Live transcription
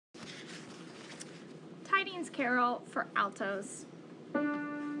Tidings carol for altos.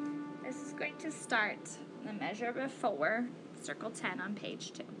 This is going to start the measure before, circle 10 on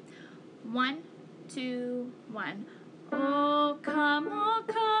page 2. 1, 2, 1. Oh come,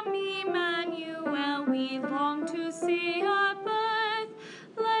 Emmanuel, we long to see your birth.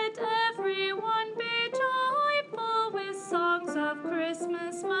 Let everyone be joyful with songs of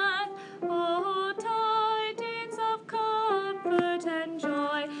Christmas mirth. Oh, tidings of comfort and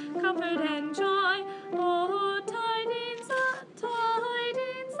joy, comfort and joy. Oh, tidings of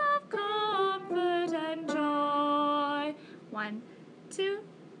comfort and joy. 1, 2,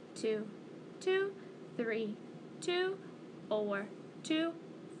 2, 2, 3, 2, 4, 2,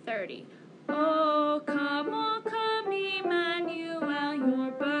 30. Oh come, Emmanuel,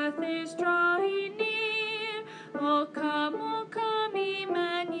 your birth is drawing near. Oh come,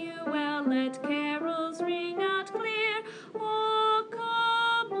 Emmanuel, let carols ring out clear. Oh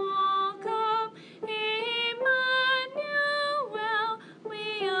come, Emmanuel,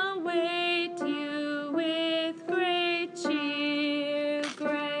 we await you with great cheer,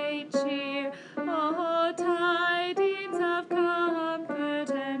 great cheer. Oh, tidings of comfort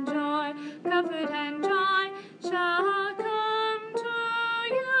and joy, comfort and joy shall come to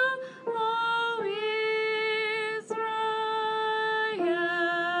you, O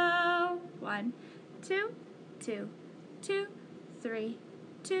Israel. 1, 2, 2, 2, 3,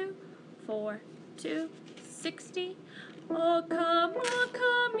 2, 4, 2, 60. Oh come,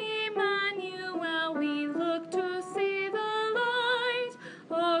 Emmanuel, we look to see the light.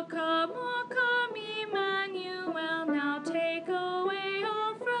 Oh come, Emmanuel, now take away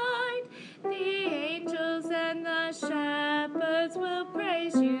all fright. The angels and the shepherds will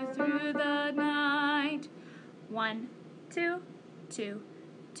praise you through the night. 1, 2, 2,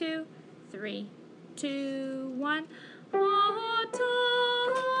 2, 3, 2, 1.